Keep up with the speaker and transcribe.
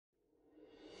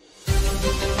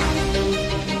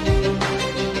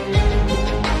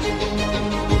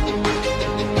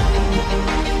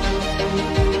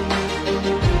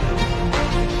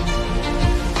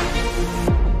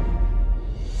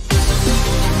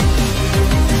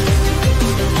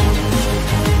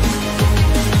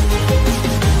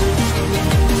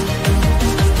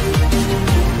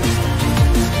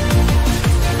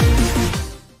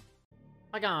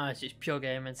guys, it's Pure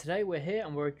Game, and today we're here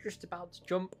and we're just about to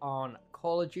jump on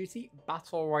Call of Duty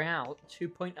Battle Royale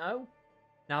 2.0.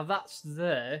 Now that's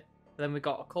there, then we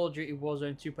got a Call of Duty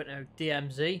Warzone 2.0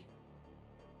 DMZ.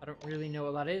 I don't really know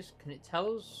what that is. Can it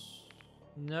tell us?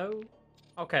 No?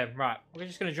 Okay, right. We're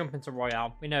just going to jump into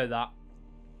Royale. We know that.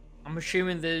 I'm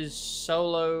assuming there's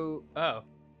solo...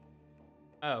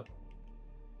 Oh,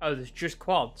 there's just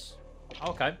quads.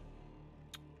 Okay.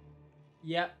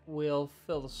 Yeah, we'll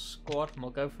fill the squad and we'll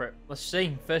go for it. Let's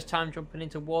see. First time jumping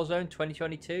into Warzone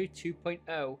 2022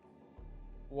 2.0.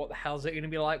 What the hell's it going to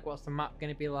be like? What's the map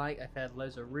going to be like? I've heard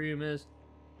loads of rumours.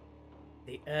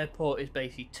 The airport is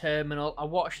basically terminal. I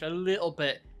watched a little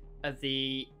bit of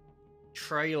the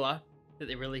trailer that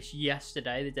they released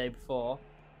yesterday, the day before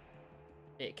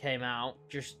it came out.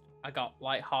 I got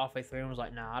like halfway through and was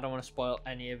like, nah, I don't want to spoil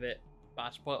any of it. But I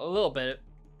spoiled a little bit.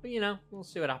 But you know, we'll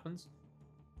see what happens.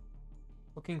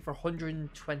 Looking for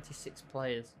 126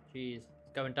 players. Jeez.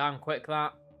 It's going down quick,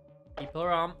 that. People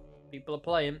are on. People are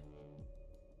playing.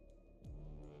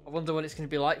 I wonder what it's going to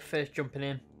be like first jumping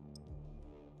in.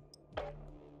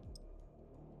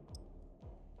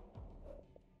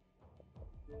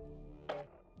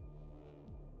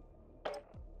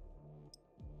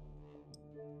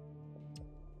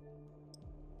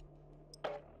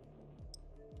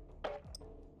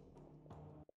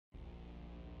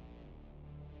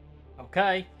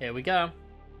 Okay, here we go.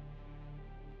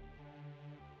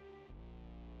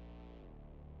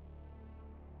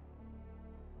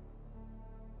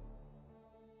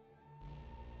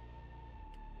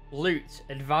 Loot,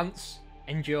 advance,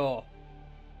 endure.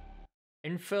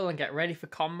 Infill and get ready for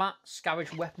combat.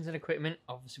 Scavenge weapons and equipment.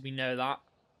 Obviously, we know that.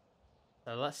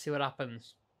 So let's see what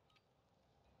happens.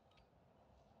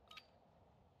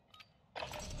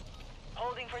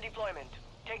 Holding for deployment.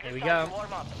 Take Here this we time go. to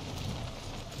warm up.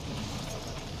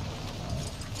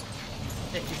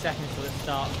 50 seconds till it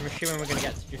starts. I'm assuming we're going to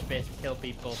get to just basically kill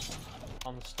people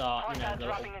on the start. You know, Hostiles the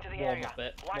dropping into the warm area. up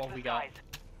bit. Watch What have the we got? skies.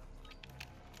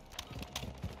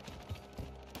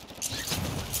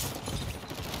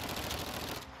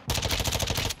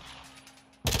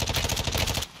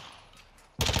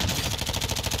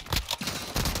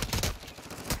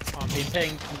 Oh, I'm being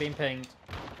pinged. I'm being pinged.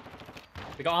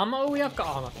 We got armor? Oh, we have got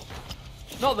armor.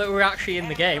 Not that we're actually in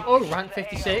the game. Oh, rank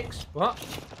 56. What?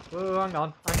 Oh, hang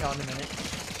on a minute.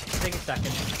 Take a second.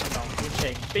 Hang on.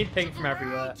 Being pinged from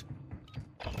everywhere.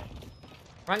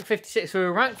 Rank 56. So we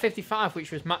were rank 55,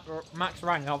 which was max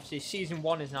rank. Obviously, season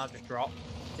 1 is now just dropped.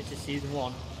 This is season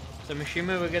 1. So I'm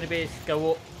assuming we're going to be able to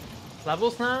go up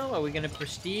levels now. Are we going to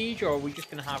prestige, or are we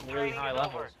just going to have really high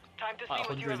levels? Time to Like see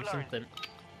what you 100 have and learned. something.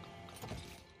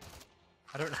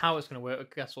 I don't know how it's going to work. I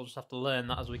guess we'll just have to learn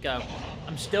that as we go.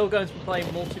 I'm still going to be playing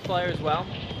multiplayer as well.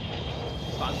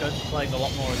 But I'm going to be playing a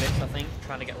lot more of this, I think.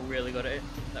 Trying to get really good at it.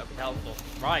 That would be helpful.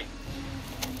 Right.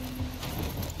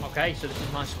 Okay, so this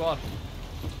is my squad.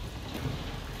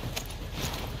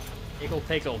 Eagle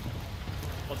Piggle.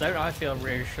 Well, don't I feel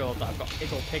reassured that I've got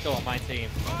Eagle Piggle on my team.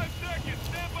 5 seconds.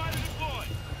 Stand by to deploy.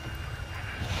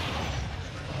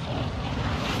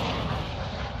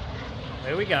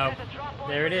 Here we go. There's a drop point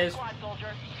There it for your is. squad,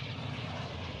 soldier.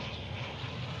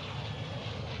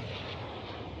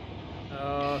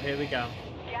 Oh, here we go.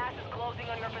 Gas is closing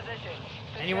on your position.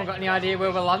 Anyone got any idea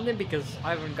where we're landing? Because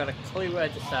I haven't got a clue where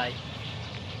to say.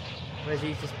 Where's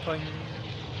he just putting...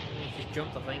 He's just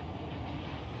jumped, I think.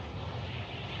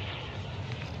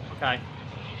 Okay.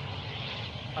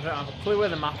 I don't have a clue where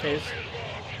the map is.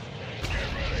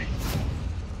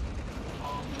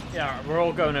 Yeah, we're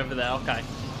all going over there, okay.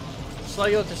 Slow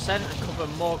your descent and cover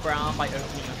more ground by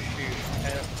opening your chute.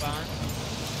 Okay, that's fine.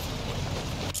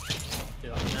 Do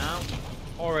that now.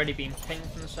 Already been pinged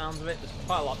from the sounds of it. There's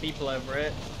quite a lot of people over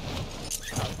it.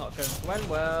 That's not going to end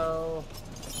well.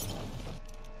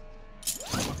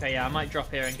 Okay, yeah, I might drop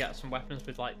here and get some weapons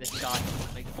with like this guy.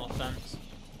 Makes more sense.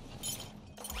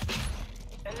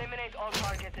 Eliminate all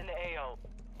targets in the AO.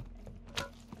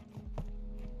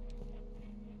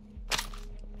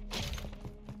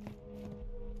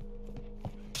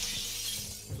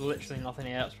 There's literally nothing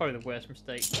here. That's probably the worst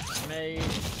mistake I made.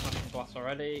 Smashing glass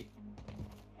already.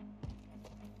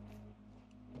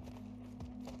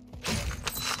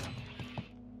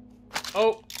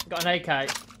 Oh, got an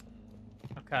AK.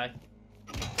 Okay.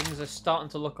 Things are starting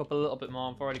to look up a little bit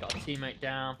more. I've already got a teammate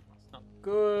down. That's not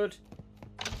good.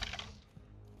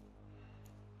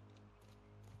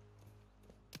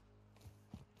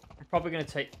 I'm probably going to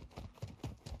take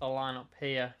the line up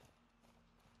here.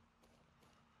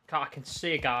 I can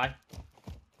see a guy.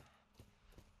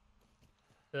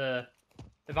 If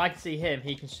I can see him,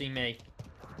 he can see me.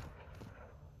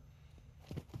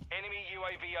 Enemy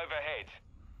UAV overhead.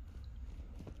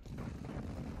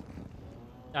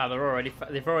 Ah,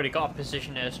 they've already got a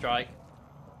precision airstrike.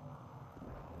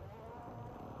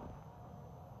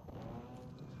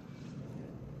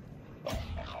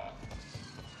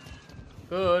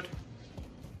 Good.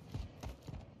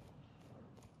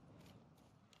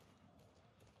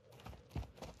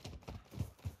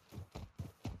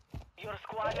 Your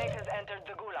squad mate has entered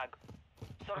the gulag.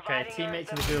 Okay, teammates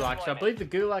in the gulag. So I believe the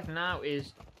gulag now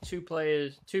is 2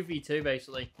 players, 2v2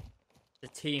 basically, the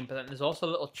team. But then there's also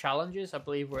little challenges, I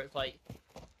believe, where it's like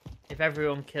if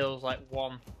everyone kills like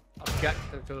one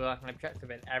objective to like an objective,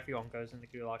 and everyone goes in the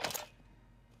gulag.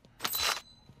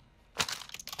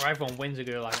 Or everyone wins a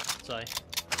gulag, I should say.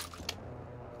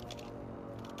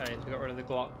 Okay, so we got rid of the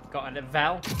Glock. Got a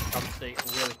Vel, obviously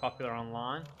really popular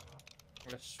online. I'm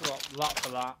gonna swap that for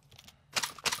that.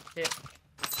 Hit.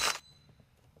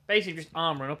 Basically just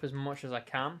armoring up as much as I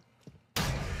can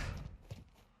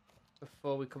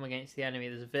before we come against the enemy.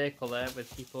 There's a vehicle there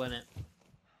with people in it.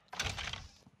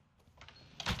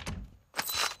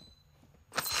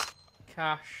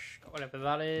 Cash, got whatever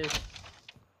that is.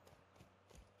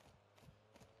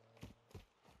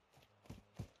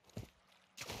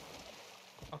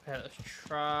 Okay, let's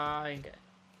try and get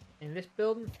in this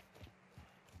building.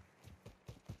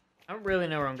 I don't really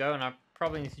know where I'm going. I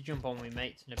probably need to jump on with my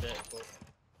mates in a bit, but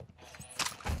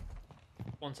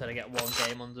once I get one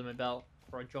game under my belt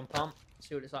before I jump on,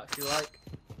 see what it's actually like.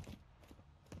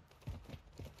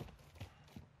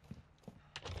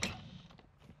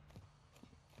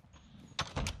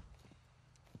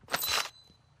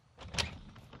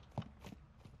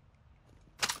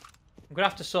 I'm gonna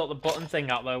have to sort the button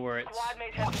thing out though, where it's Squad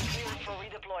mate has been cleared for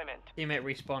redeployment. teammate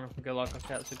respawn and go like, okay,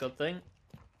 that's a good thing.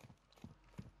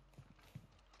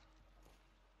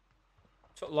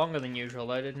 Took longer than usual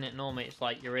though, didn't it? Normally it's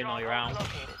like you're in or you're out.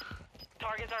 Located.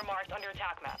 Targets are marked on your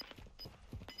attack map.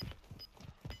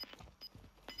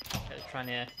 Okay, let's try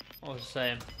and what was I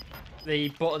saying? The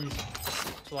buttons,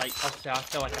 to like, obviously I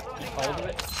feel like I can keep hold of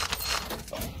it.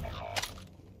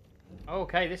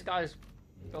 Okay, this guy's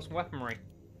got some weaponry.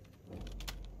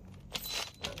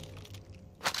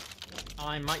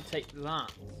 I might take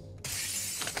that.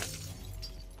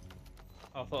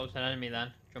 Oh, I thought it was an enemy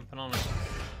then, jumping on it.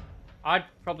 I'd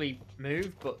probably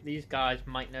move, but these guys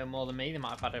might know more than me. They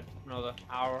might have had another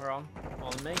hour on more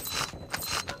than me.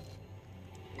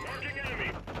 Marking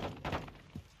enemy.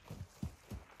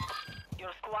 Your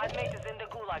squad mate is in the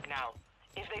gulag now.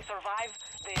 If they survive,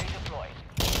 they redeploy.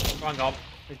 Hang on,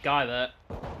 there's a guy there.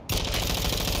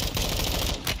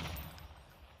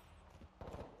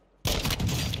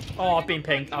 Oh, I've been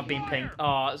pinged. I've been pinged.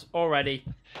 Oh, it's already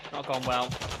not gone well.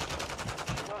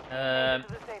 Can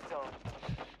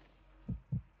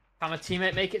my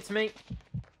teammate make it to me?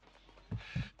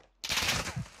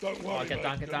 Don't worry, Oh, get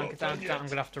down, get down, get down, get down. I'm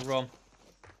gonna have to run.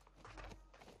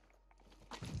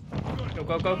 Go,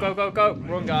 go, go, go, go, go.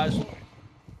 Run, guys.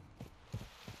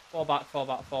 Fall back, fall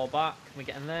back, fall back. Can we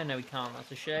get in there? No, we can't.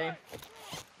 That's a shame.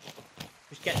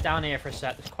 Just get down here for a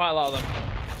sec. There's quite a lot of them.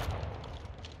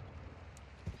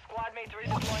 Squad mates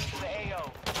redeploying to the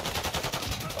AO.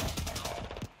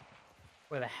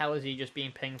 Where the hell is he just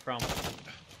being pinged from?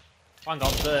 Hang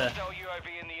on, there.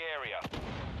 UAV in the area.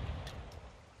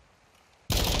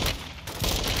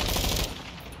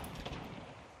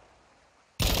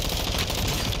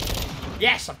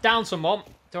 Yes, I've downed someone.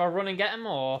 Do I run and get him,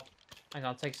 or... Hang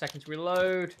on, take a second to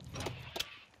reload.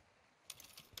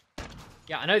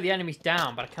 Yeah, I know the enemy's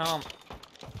down, but I can't...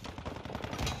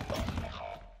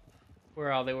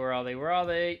 Where are they? Where are they? Where are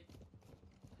they?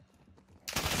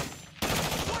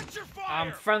 Watch your fire!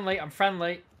 I'm friendly. I'm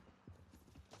friendly.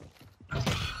 Be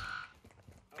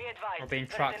advised. We're being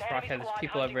there's tracked. an Right, enemy okay, there's squad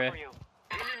people hunting over here. for you.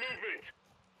 Enemy movement.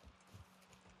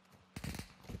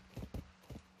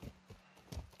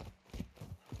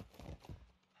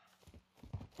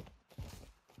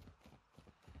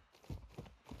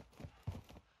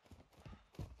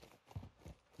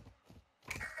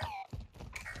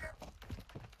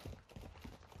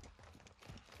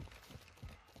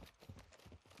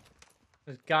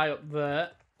 There's a guy up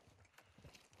there.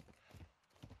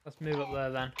 Let's move up there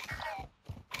then.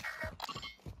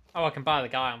 Oh, I can buy the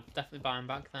guy. I'm definitely buying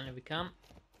back then if we can.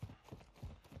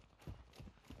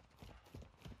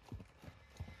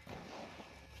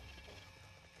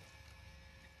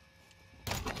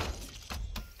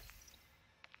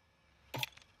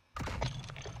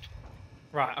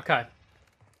 Right, okay.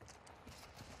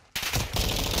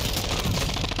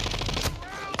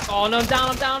 Oh no, I'm down,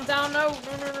 I'm down, I'm down, no! No,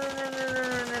 no, no, no, no,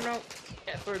 no, no, no.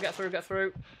 Get through, get through, get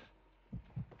through.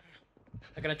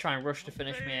 They're gonna try and rush to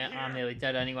finish me. I'm nearly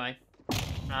dead anyway.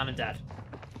 And I'm dead.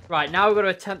 Right, now we've got to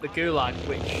attempt the gulag,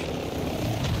 which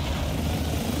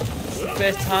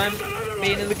First time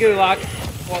being in the gulag.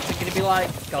 What's it gonna be like?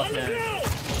 God knows.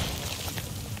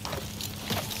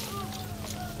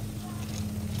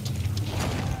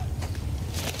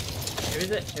 Who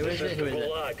is it? Who is it? Who is it?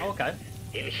 Oh, okay.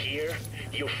 In here,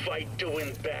 you fight to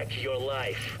win back your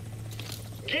life.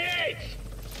 Gates!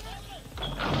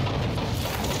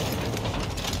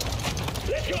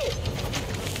 Let's go!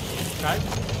 Okay.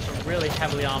 Some really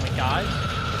heavily armored guys.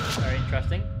 Very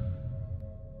interesting.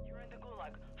 You're in the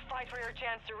gulag. Fight for your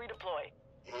chance to redeploy.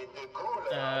 In the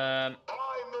gulag, I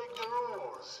make the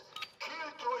rules.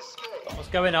 Kill to escape. What's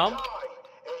going on? Die,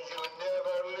 and you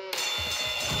never leave.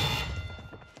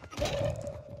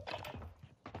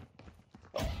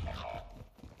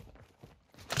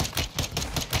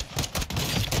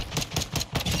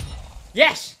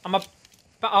 Yes! I'm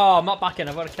not back in.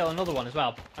 I've got to kill another one as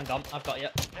well. Hang on, I've got you.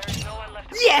 There's no one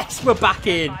left to Yes! We're back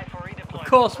in! fight for redeployment. Of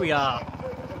course we are.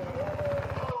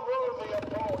 Unworthy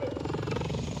opponent.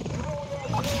 You will not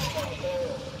live out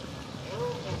there.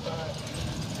 You'll be back.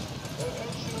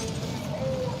 Eventually,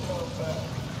 all come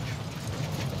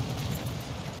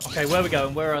back. Okay, where are we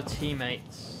going? Where are our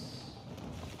teammates?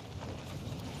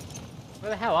 Where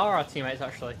the hell are our teammates,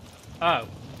 actually? Oh.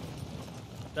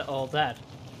 They're all dead.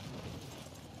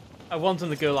 Oh, one's in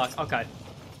the gulag. Okay.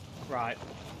 Right.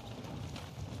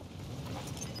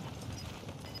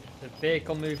 The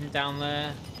vehicle moving down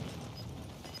there.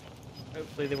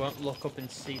 Hopefully they won't look up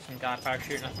and see some guy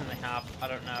parachuting. I think they have. I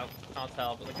don't know. Can't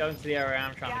tell. But they're going to the area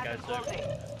I'm trying Gas to is go to. closing.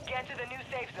 Get to the new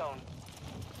safe zone.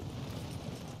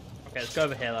 Okay, let's go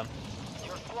over here then.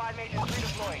 Your squad mate is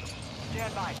redeploying.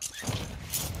 Stand by.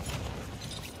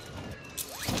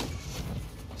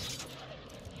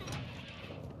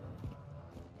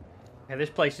 Okay, this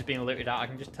place is being looted out. I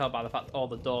can just tell by the fact all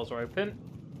the doors are open.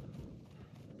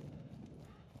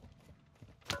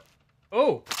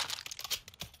 Oh!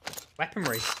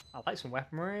 Weaponry. I like some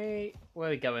weaponry. Where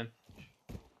are we going?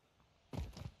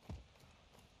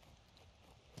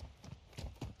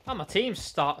 Oh, my team's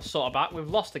sort of back. We've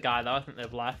lost a guy though. I think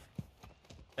they've left.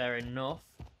 Fair enough.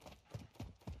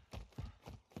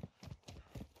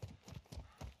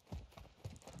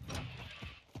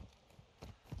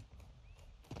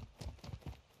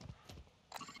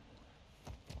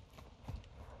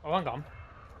 Oh, hang on.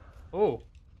 Oh.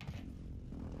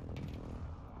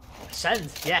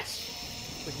 Ascend,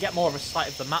 yes. We can get more of a sight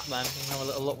of the map then. We can have a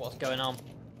little look what's going on.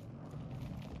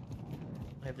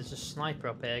 If there's a sniper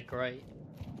up here, great.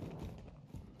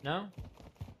 No?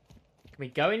 Can we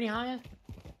go any higher?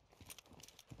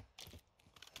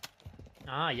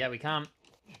 Ah, yeah, we can.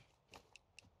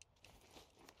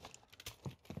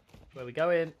 Where we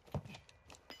going?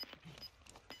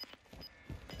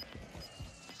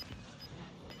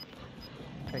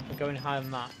 Okay, can we go any higher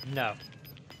than that? No.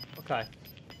 Okay.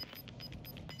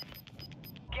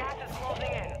 Gas is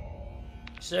closing in.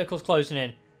 Circle's closing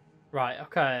in. Right,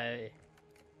 okay.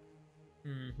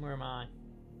 Where am I?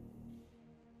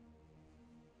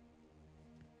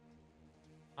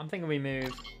 I'm thinking we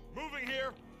move Moving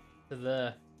here. to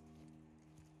the...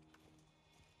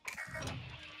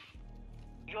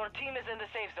 Your team is in the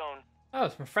safe zone. Oh,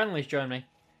 some friendlies join me.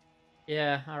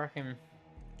 Yeah, I reckon...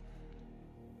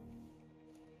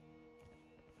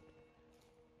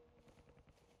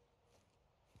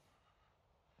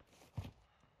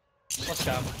 Let's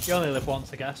go. You only live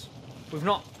once, I guess. We've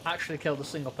not actually killed a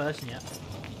single person yet.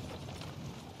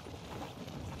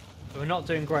 So we're not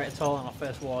doing great at all in our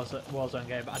first Warzone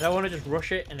game, but I don't want to just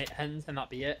rush it and it ends and that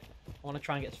be it. I want to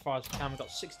try and get as far as we can. We've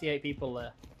got 68 people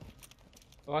there.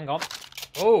 Oh, hang on.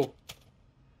 Oh!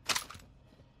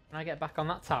 Can I get back on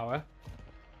that tower?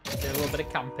 Do a little bit of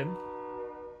camping.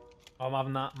 Oh, I'm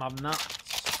having that, I'm having that.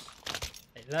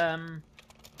 Take them.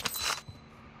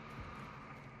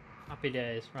 Happy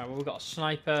days. Right, well, we've got a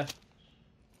sniper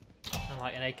and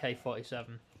like an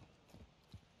AK-47.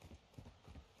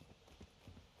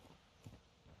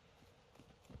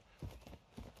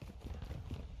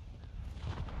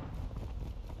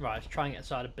 Right, let's try and get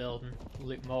inside a building,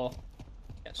 loot more,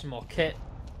 get some more kit.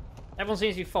 Everyone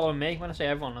seems to be following me. When I say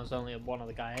everyone, there's only one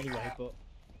other guy anyway, but...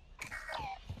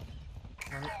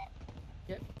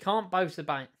 Yeah, can't boast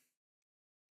about...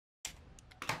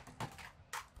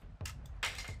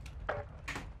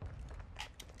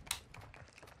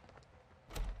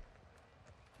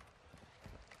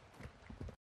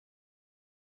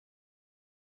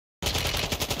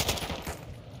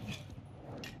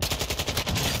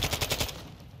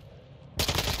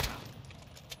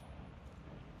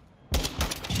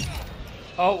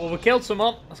 Oh, well, we killed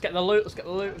someone. Let's get the loot. Let's get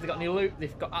the loot. Have they got any loot?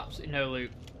 They've got absolutely no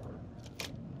loot.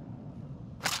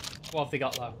 What have they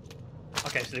got, though?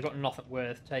 Okay, so they've got nothing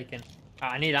worth taking.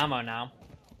 Right, I need ammo now.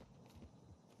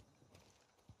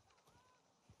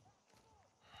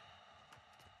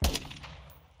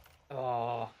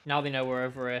 Now they know we're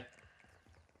over here.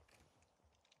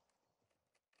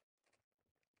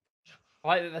 I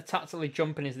like that they're tactically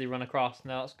jumping as they run across.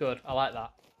 No, that's good. I like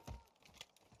that.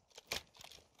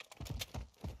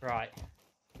 Right.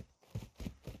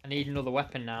 I need another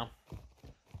weapon now.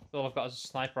 All I've got is a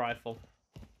sniper rifle.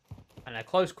 And a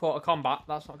close quarter combat.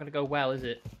 That's not going to go well, is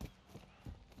it?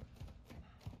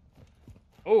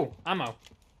 Oh, ammo.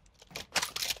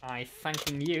 I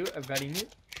thanking you very much.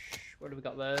 What have we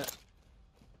got there?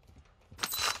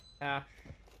 Cash.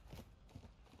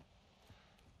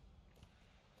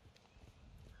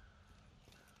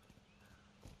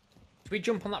 Do we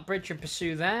jump on that bridge and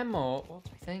pursue them, or what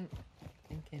do we think?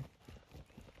 Thinking.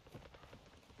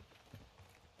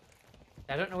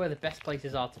 I don't know where the best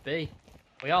places are to be.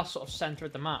 We are sort of centre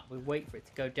of the map. We wait for it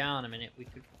to go down a minute. We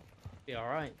could be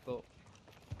alright, but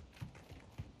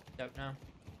don't know.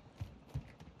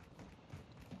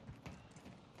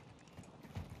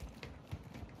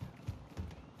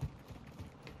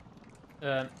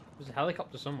 There's a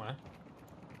helicopter somewhere.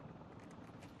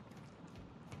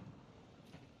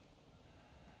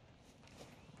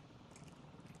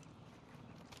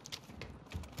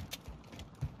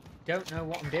 Don't know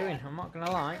what I'm doing, I'm not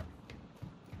gonna lie.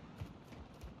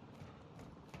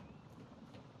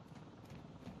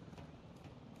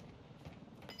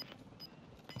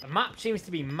 The map seems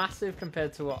to be massive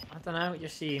compared to what, I don't know, it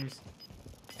just seems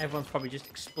everyone's probably just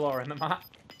exploring the map.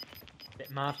 Bit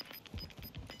mad.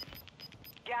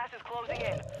 Gas is closing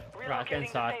in. Right, get Relocating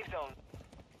inside. the safe zone.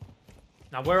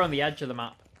 Now we're on the edge of the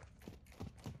map.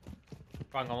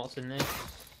 Hang on, what's in this?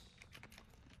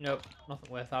 Nope,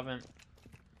 nothing worth having.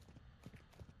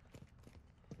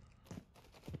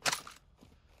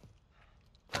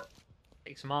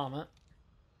 Take some armor.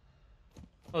 Oh,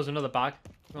 there's another bag.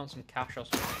 We want some cash or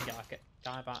something to get like a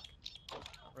guy back.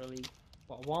 Not really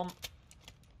what I want.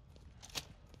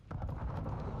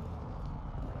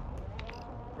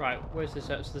 Right, where's the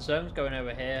zone? So the zone's going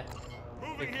over here.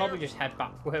 We could probably just head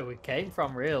back where we came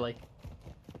from, really.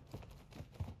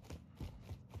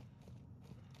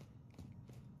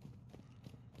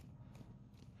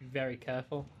 Be very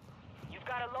careful. You've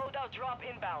got a loadout drop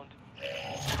inbound.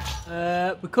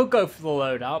 We could go for the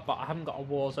loadout, but I haven't got a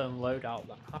Warzone loadout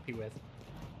that I'm happy with.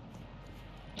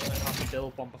 I'm going to have to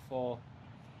build one before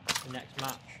the next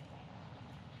match.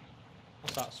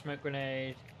 What's that? Smoke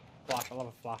grenade. Flash. I love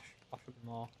a flash. Flash would be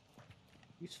more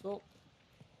useful.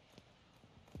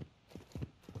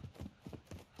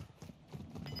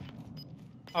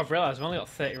 I've realised I've only got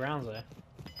 30 rounds there.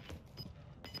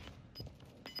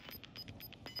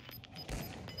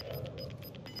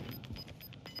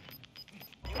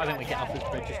 I think we get off this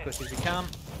bridge as quick as we can.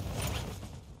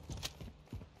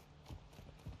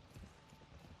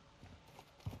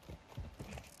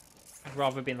 I'd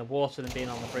rather be in the water than being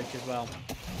on the bridge as well.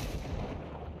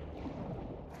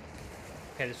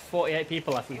 Okay, there's 48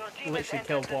 people left. We've literally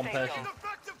killed one person.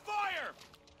 Effective fire!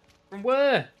 From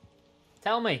where?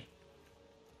 Tell me.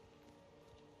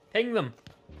 Ping them.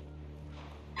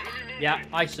 Yeah,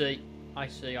 I see. I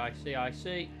see, I see, I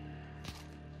see.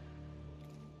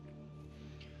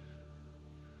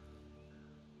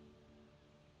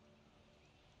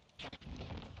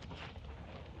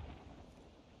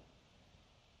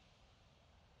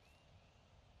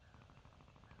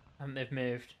 And they've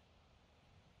moved.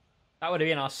 That would have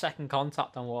been our second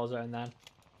contact on Warzone then.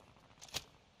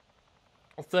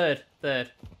 Or third.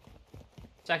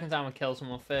 Second time we killed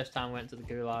someone, first time we went to the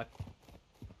gulag.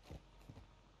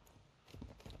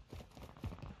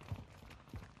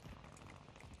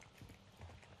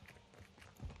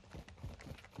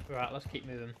 Right, let's keep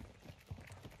moving.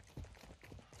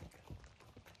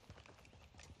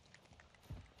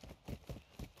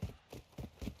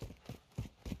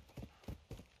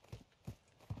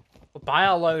 We'll buy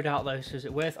our loadout though, so is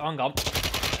it worth? Oh, hang on.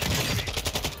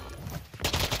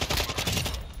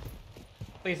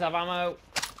 Please have ammo.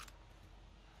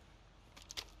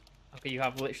 Okay, you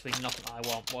have literally nothing I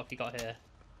want. What have you got here?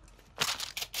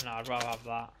 No, I'd rather have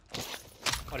that.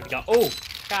 What have you got? Oh!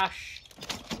 Cash!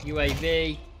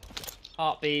 UAV.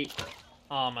 Heartbeat.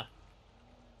 Armor.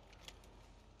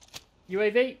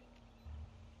 UAV?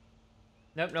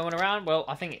 Nope, no one around. Well,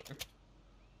 I think it...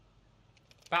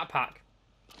 Backpack.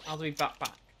 I'll do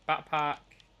backpack. Backpack.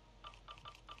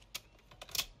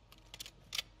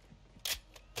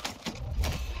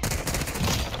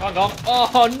 Hang on.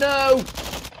 Oh, no!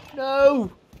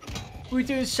 No! We're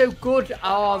doing so good.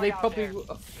 Oh, they probably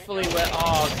fully were.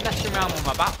 Oh, messing around with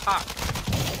my backpack.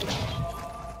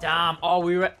 Damn. Oh,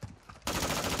 we were...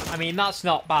 I mean, that's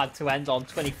not bad to end on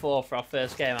 24 for our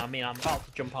first game. I mean, I'm about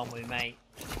to jump on with my mate.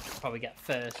 Probably get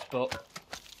first, but...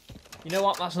 You know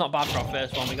what? That's not bad for our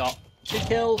first one. We got 2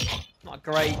 kills, not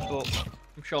great, but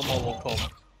I'm sure more will come.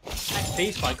 XP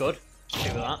is quite good. Happy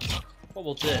with that. What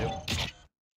we'll do,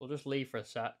 we'll just leave for a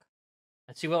sec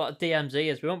and see what that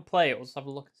DMZ is. We won't play it, we'll just have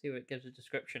a look and see what it gives a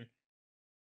description.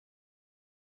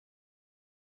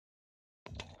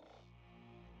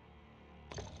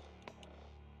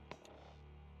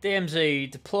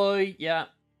 DMZ, deploy, yeah.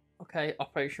 Okay,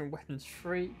 operation weapons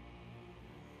free.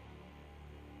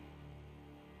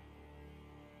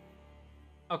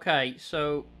 Okay,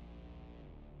 so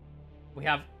we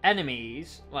have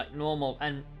enemies, like normal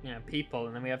and people,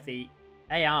 and then we have the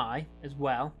AI as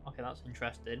well. Okay, that's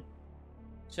interesting.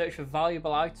 Search for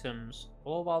valuable items,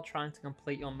 all while trying to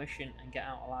complete your mission and get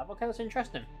out alive. Okay, that's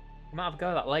interesting. We might have a go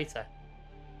at that later.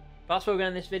 But that's what we're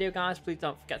going to in this video, guys. Please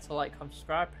don't forget to like, comment,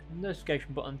 subscribe, and the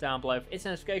notification button down below for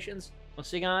instant notifications. We'll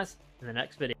see you guys in the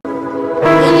next video.